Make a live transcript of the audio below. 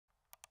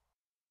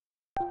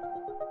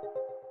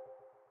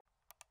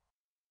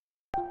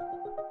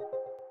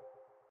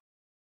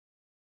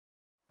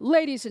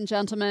Ladies and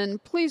gentlemen,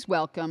 please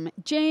welcome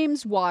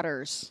James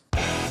Waters.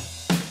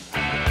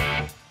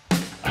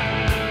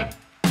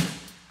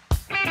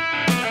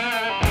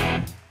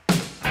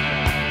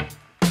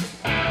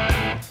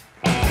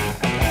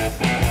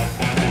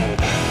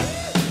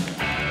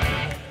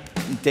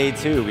 Day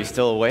two, we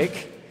still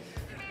awake?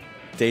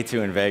 Day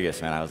two in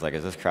Vegas, man. I was like,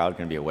 is this crowd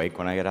going to be awake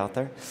when I get out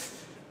there?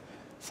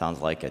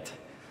 Sounds like it.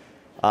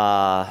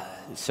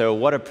 So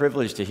what a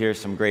privilege to hear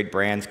some great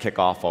brands kick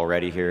off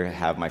already here.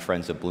 Have my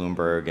friends at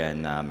Bloomberg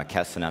and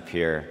McKesson up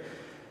here.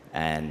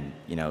 And,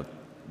 you know,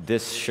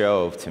 this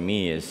show, to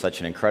me, is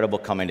such an incredible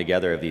coming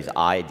together of these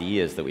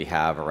ideas that we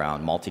have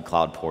around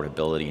multi-cloud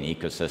portability and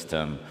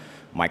ecosystem,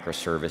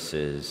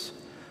 microservices,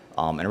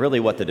 and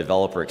really what the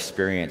developer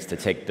experience to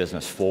take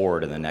business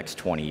forward in the next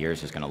 20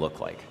 years is going to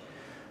look like.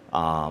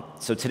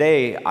 So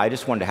today, I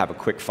just wanted to have a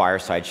quick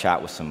fireside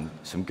chat with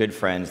some good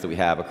friends that we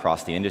have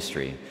across the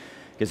industry.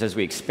 Because as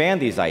we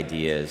expand these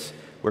ideas,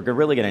 we're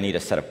really going to need a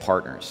set of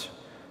partners.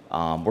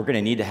 We're going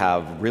to need to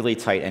have really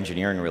tight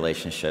engineering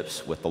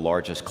relationships with the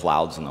largest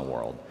clouds in the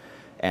world.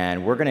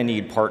 And we're going to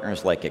need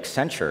partners like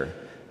Accenture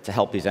to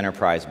help these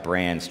enterprise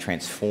brands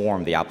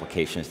transform the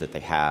applications that they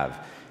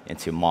have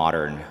into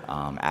modern,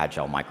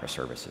 agile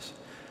microservices.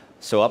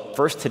 So up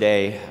first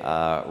today,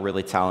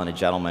 really talented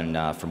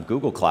gentleman from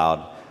Google Cloud.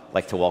 I'd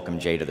like to welcome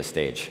Jay to the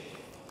stage.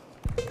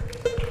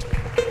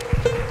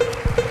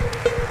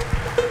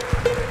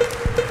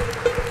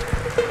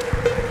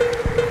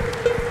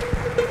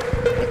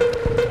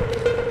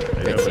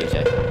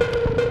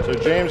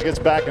 James gets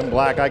back in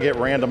black, I get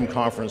random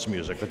conference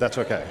music, but that's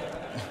okay.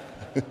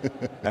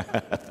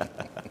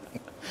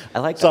 I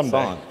like that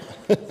song.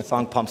 The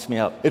song pumps me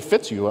up. It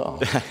fits you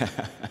well.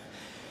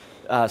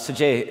 So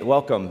Jay,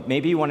 welcome.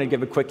 Maybe you want to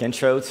give a quick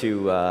intro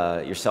to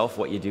yourself,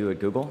 what you do at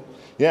Google?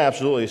 Yeah,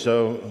 absolutely.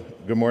 So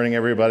good morning,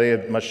 everybody.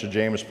 Much to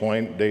James'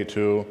 point, day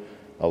two,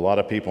 a lot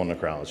of people in the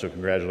crowd, so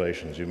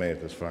congratulations, you made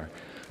it this far.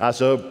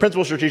 So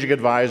Principal Strategic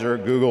Advisor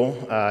at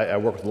Google. I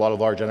work with a lot of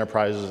large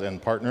enterprises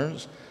and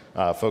partners.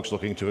 Folks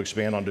looking to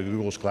expand onto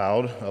Google's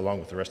cloud, along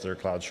with the rest of their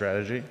cloud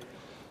strategy.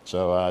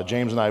 So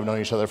James and I have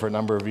known each other for a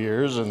number of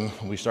years, and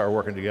we started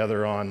working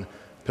together on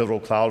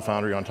pivotal Cloud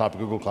Foundry on top of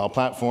Google Cloud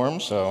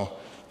Platform. So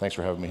thanks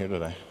for having me here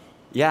today.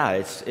 Yeah,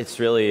 it's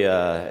really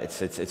a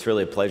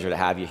pleasure to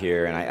have you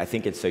here, and I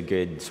think it's a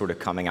good sort of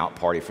coming out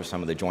party for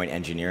some of the joint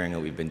engineering that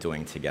we've been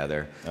doing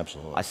together.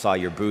 Absolutely. I saw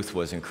your booth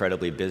was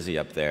incredibly busy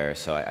up there,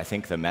 so I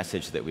think the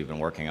message that we've been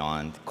working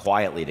on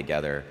quietly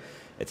together,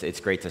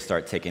 it's great to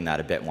start taking that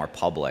a bit more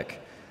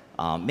public.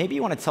 Maybe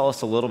you want to tell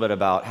us a little bit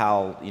about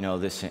how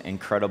this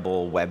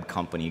incredible web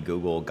company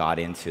Google got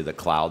into the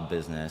cloud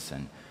business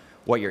and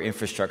what your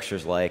infrastructure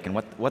is like and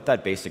what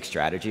that basic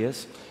strategy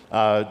is.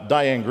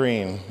 Diane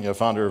Green,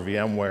 founder of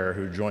VMware,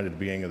 who joined at the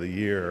beginning of the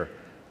year,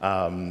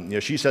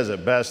 she says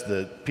it best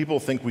that people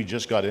think we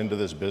just got into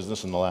this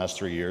business in the last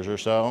 3 years or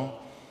so,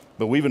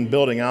 but we've been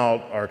building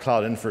out our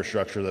cloud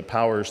infrastructure that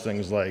powers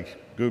things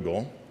like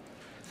Google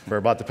for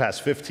about the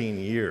past 15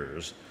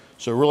 years.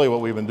 So really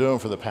what we've been doing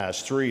for the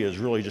past 3 is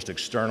really just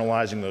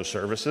externalizing those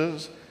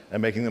services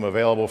and making them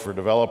available for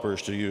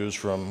developers to use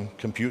from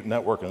compute,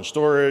 network, and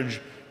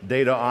storage,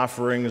 data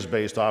offerings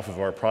based off of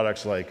our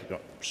products like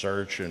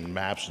search and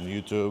maps and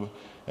YouTube,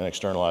 and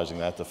externalizing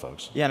that to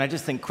folks. Yeah, and I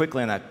just think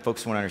quickly on that,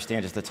 folks want to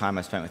understand just the time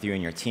I spent with you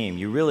and your team,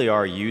 you really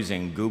are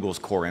using Google's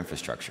core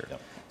infrastructure.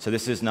 Yep. So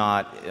this is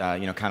not,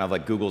 kind of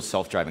like Google's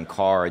self-driving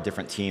car, a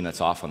different team that's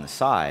off on the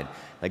side.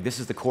 Like this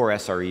is the core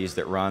SREs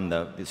that run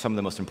some of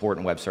the most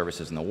important web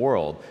services in the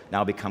world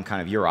now become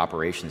kind of your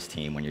operations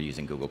team when you're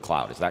using Google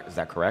Cloud. Is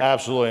that correct?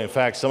 Absolutely. In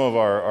fact, some of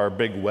our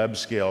big web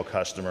scale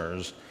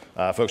customers,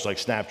 folks like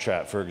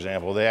Snapchat, for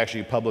example, they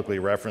actually publicly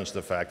reference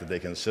the fact that they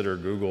consider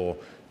Google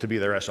to be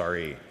their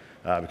SRE.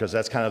 Because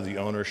that's kind of the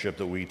ownership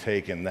that we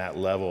take in that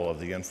level of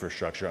the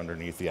infrastructure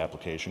underneath the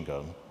application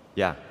code.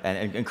 Yeah, and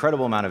an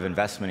incredible amount of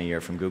investment a year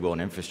from Google in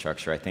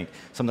infrastructure. I think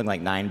something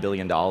like $9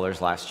 billion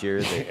last year.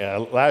 Yeah,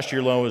 last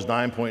year alone was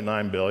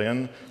 $9.9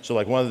 billion. So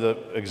like one of the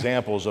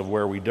examples of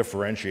where we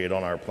differentiate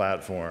on our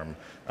platform,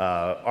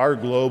 our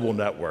global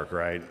network,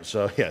 right?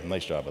 So yeah,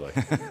 nice job, by the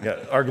way.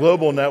 Yeah, our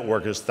global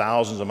network is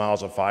thousands of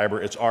miles of fiber.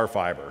 It's our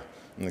fiber.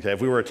 Okay, if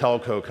we were a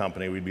telco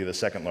company, we'd be the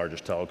second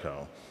largest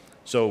telco.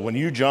 So when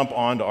you jump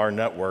onto our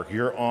network,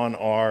 you're on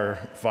our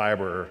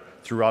fiber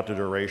throughout the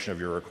duration of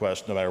your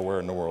request, no matter where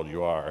in the world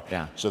you are.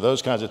 Yeah. So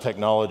those kinds of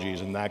technologies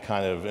and that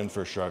kind of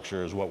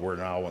infrastructure is what we're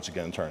now, once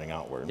again, turning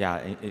outward. Yeah,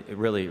 it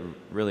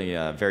really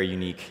a very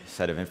unique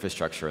set of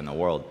infrastructure in the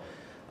world.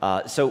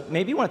 So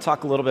maybe you want to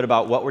talk a little bit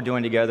about what we're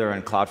doing together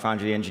in Cloud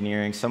Foundry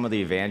engineering, some of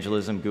the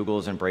evangelism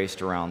Google's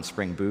embraced around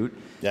Spring Boot,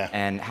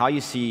 and how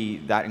you see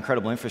that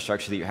incredible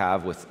infrastructure that you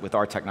have with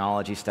our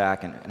technology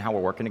stack and how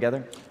we're working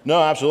together. No,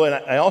 absolutely.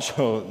 And I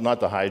also, not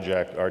to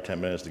hijack our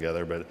 10 minutes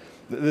together, but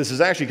this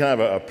is actually kind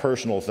of a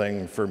personal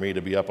thing for me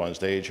to be up on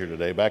stage here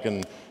today. Back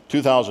in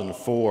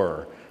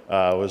 2004,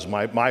 was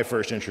my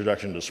first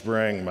introduction to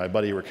Spring. My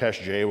buddy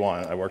Rakesh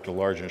Jawan, I worked at a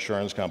large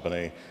insurance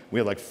company. We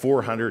had like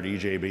 400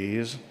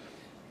 EJBs.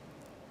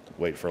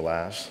 Wait for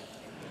last.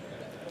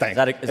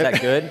 Thanks. Is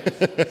that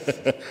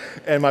good?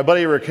 And my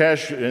buddy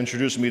Rakesh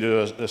introduced me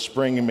to a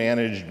Spring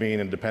managed bean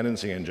and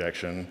dependency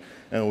injection,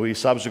 and we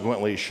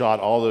subsequently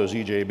shot all those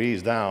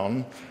EJBs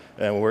down,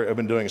 and I've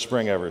been doing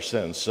Spring ever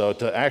since. So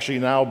to actually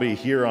now be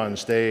here on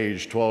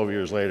stage 12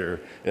 years later,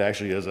 it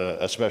actually is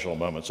a special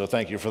moment. So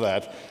thank you for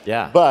that.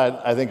 Yeah.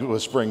 But I think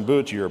with Spring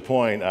Boot, to your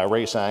point,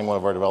 Ray Sang, one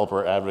of our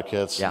developer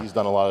advocates, yeah. he's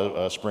done a lot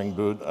of Spring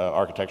Boot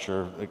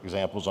architecture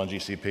examples on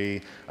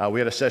GCP. We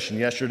had a session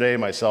yesterday,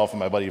 myself and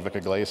my buddy Vic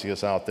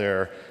Iglesias out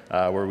there,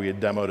 where we had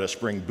demoed a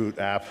Spring Boot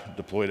app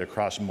deployed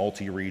across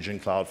multi-region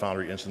Cloud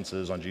Foundry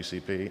instances on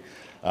GCP.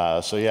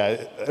 So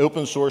yeah,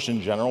 open source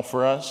in general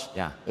for us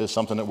is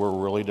something that we're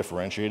really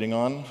differentiating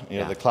on. You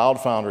know, the Cloud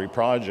Foundry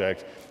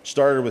project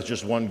started with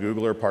just one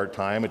Googler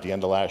part-time at the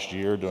end of last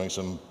year doing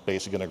some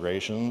basic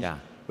integrations. Yeah.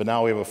 But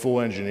now we have a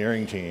full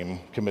engineering team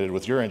committed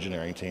with your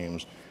engineering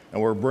teams,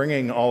 and we're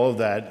bringing all of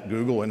that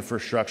Google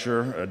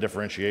infrastructure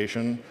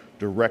differentiation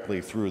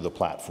directly through the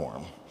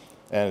platform.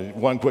 And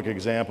one quick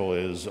example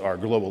is our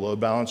global load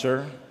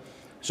balancer.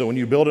 So when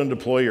you build and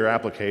deploy your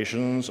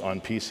applications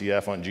on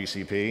PCF on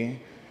GCP,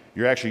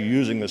 you're actually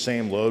using the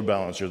same load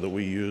balancer that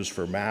we use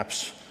for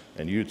maps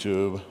and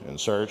YouTube and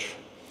search.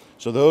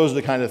 So those are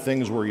the kind of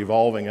things we're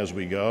evolving as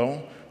we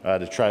go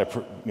to try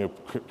to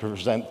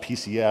present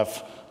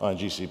PCF on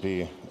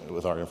GCP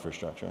with our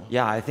infrastructure.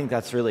 Yeah, I think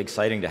that's really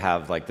exciting to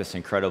have like this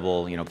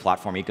incredible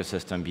platform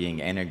ecosystem being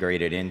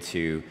integrated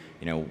into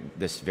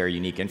this very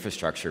unique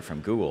infrastructure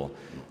from Google.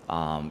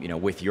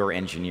 With your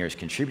engineers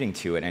contributing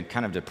to it, and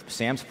kind of to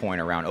Sam's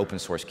point around open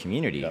source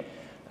community. Yep.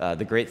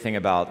 The great thing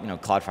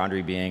about Cloud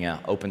Foundry being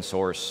open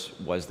source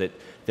was that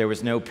there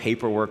was no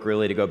paperwork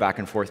really to go back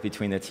and forth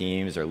between the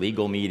teams, or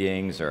legal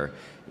meetings, or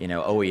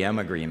OEM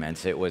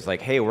agreements. It was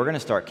like, hey, we're going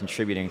to start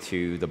contributing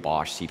to the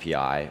Bosch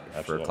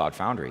CPI for Cloud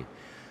Foundry.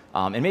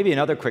 And maybe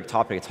another quick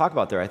topic to talk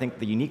about there, I think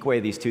the unique way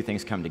these two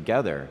things come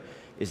together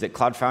is that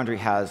Cloud Foundry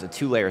has a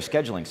two-layer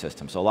scheduling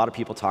system. So a lot of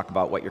people talk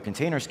about what your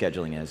container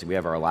scheduling is. We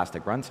have our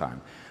Elastic Runtime.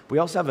 We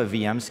also have a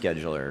VM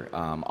scheduler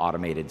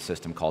automated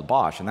system called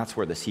Bosch, and that's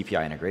where the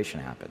CPI integration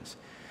happens.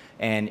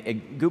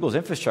 And Google's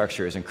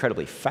infrastructure is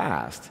incredibly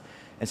fast.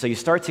 And so you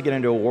start to get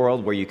into a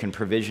world where you can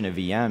provision a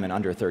VM in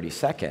under 30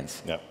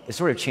 seconds. Yep. It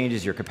sort of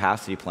changes your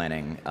capacity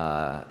planning,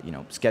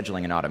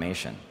 scheduling and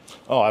automation.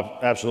 Oh,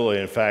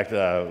 absolutely. In fact,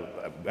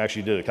 I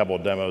actually did a couple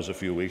of demos a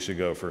few weeks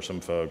ago for some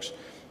folks.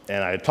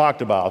 And I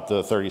talked about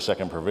the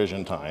 30-second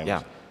provision times.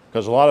 Yeah.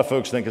 Because a lot of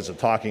folks think it's a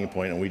talking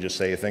point, and we just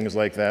say things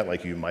like that,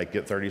 like you might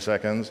get 30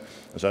 seconds.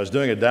 And so I was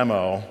doing a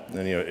demo,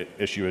 and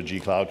issue a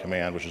gcloud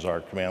command, which is our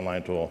command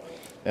line tool.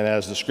 And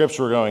as the scripts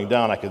were going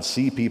down, I could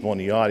see people in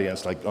the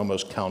audience like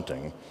almost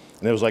counting.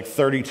 And it was like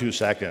 32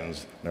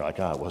 seconds. And they're like,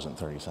 it wasn't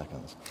 30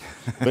 seconds.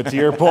 But to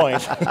your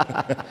point,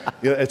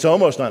 it's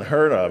almost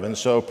unheard of. And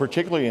so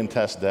particularly in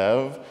test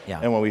dev,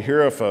 and when we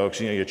hear of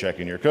folks, you check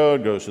in your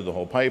code, goes through the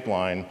whole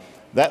pipeline,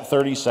 that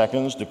 30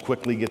 seconds to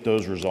quickly get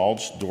those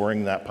results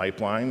during that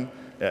pipeline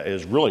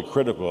is really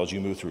critical as you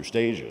move through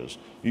stages.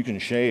 You can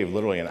shave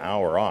literally an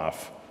hour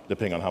off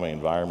depending on how many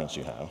environments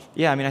you have.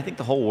 Yeah, I mean, I think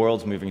the whole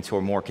world's moving to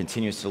a more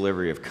continuous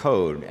delivery of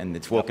code, and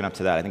it's woken up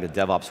to that. I think the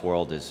DevOps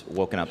world is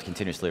woken up to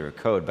continuous delivery of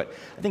code, but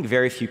I think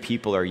very few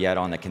people are yet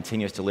on the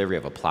continuous delivery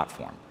of a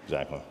platform.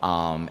 Exactly.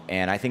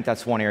 And I think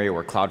that's one area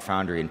where Cloud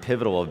Foundry and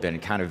Pivotal have been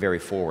kind of very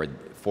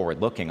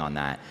forward-looking on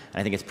that. And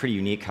I think it's pretty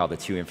unique how the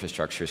two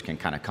infrastructures can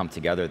kind of come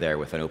together there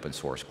with an open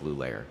source glue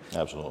layer.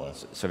 Absolutely.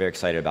 So very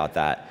excited about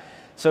that.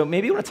 So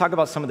maybe you want to talk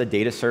about some of the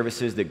data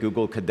services that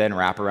Google could then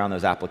wrap around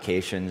those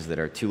applications that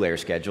are two-layer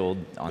scheduled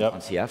on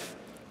CF?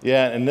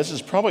 Yeah, and this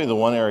is probably the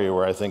one area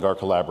where I think our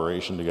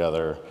collaboration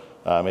together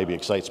maybe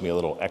excites me a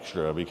little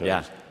extra,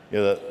 because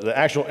the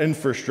actual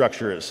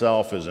infrastructure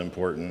itself is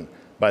important.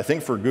 But I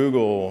think for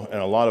Google and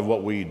a lot of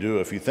what we do,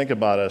 if you think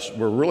about us,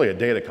 we're really a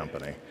data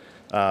company.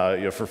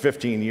 For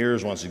 15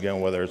 years, once again,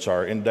 whether it's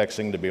our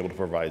indexing to be able to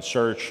provide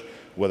search,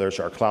 whether it's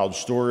our cloud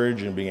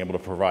storage and being able to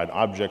provide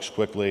objects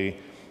quickly.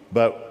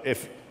 But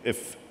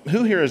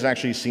who here has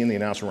actually seen the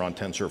announcement around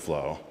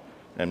TensorFlow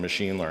and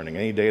machine learning?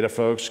 Any data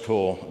folks?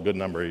 Cool, good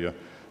number of you.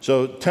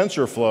 So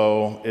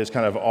TensorFlow is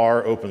kind of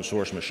our open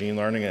source machine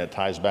learning, and it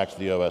ties back to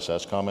the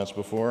OSS comments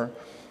before.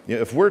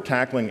 If we're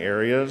tackling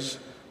areas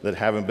that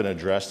haven't been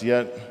addressed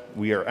yet,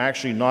 we are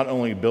actually not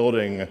only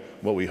building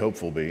what we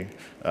hopefully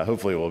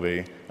will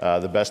be,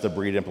 the best of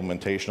breed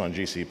implementation on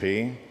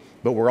GCP,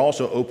 but we're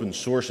also open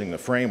sourcing the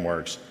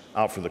frameworks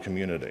out for the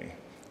community.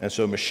 And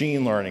so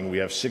machine learning, we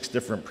have 6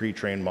 different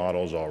pre-trained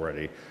models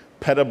already,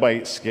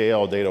 petabyte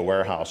scale data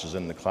warehouses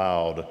in the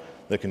cloud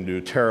that can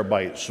do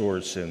terabyte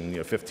sorts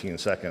in 15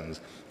 seconds.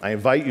 I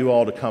invite you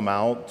all to come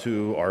out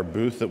to our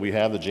booth that we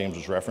have that James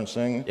was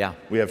referencing. Yeah.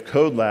 We have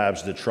code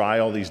labs to try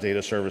all these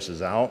data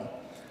services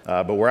out,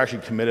 but we're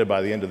actually committed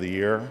by the end of the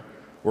year.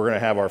 We're going to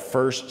have our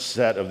first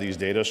set of these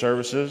data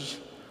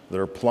services that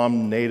are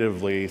plumbed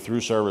natively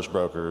through service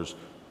brokers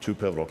to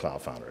Pivotal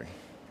Cloud Foundry.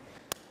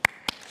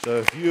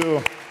 So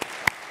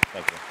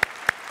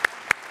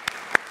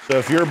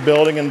if you're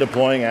building and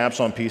deploying apps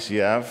on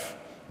PCF,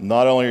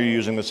 not only are you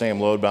using the same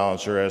load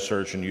balancer as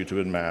search and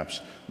YouTube and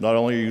Maps, not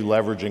only are you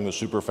leveraging the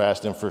super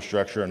fast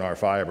infrastructure in our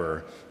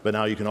fiber, but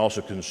now you can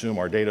also consume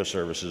our data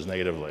services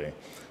natively.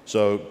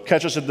 So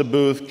catch us at the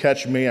booth,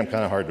 catch me, I'm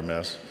kind of hard to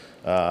miss.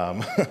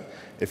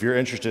 If you're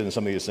interested in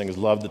some of these things,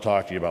 love to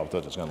talk to you about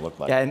what it's going to look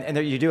like. Yeah, and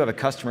there, you do have a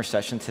customer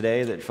session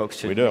today that folks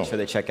should make sure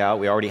they check out.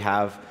 We already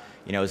have,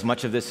 as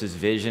much of this is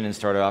vision and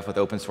started off with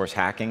open source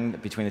hacking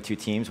between the two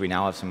teams, we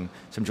now have some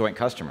joint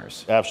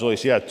customers. Absolutely.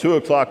 So yeah,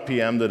 2:00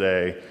 p.m.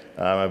 today,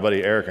 my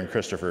buddy Eric and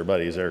Christopher,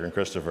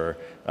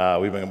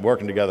 we've been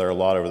working together a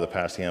lot over the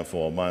past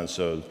handful of months.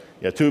 So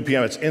yeah, 2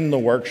 p.m. It's in the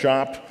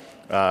workshop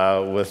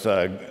with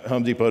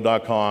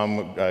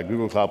HomeDepot.com,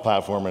 Google Cloud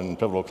Platform, and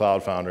Pivotal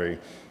Cloud Foundry,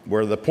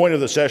 where the point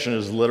of the session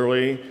is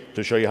literally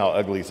to show you how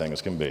ugly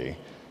things can be.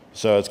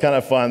 So it's kind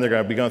of fun. They're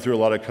going to be going through a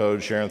lot of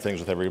code, sharing things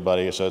with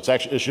everybody. So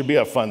it should be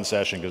a fun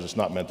session because it's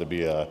not meant to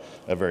be a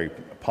very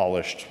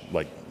polished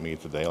like me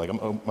today.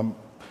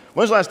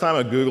 When's the last time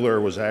a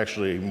Googler was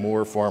actually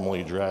more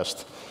formally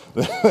dressed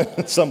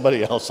than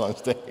somebody else on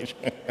stage?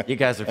 You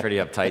guys are pretty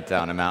uptight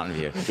down in Mountain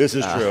View. This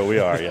is true. We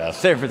are, yes.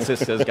 San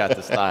Francisco's got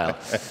the style.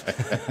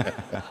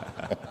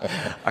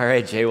 All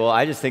right, Jay. Well,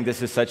 I just think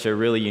this is such a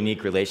really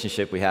unique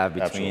relationship we have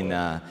between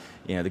the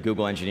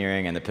Google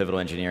engineering and the Pivotal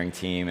engineering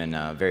team,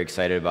 and very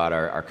excited about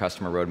our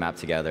customer roadmap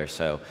together.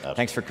 So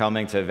thanks for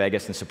coming to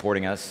Vegas and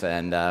supporting us,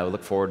 and we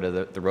look forward to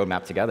the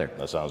roadmap together.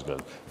 That sounds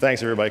good.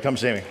 Thanks, everybody. Come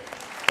see me.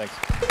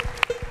 Thanks.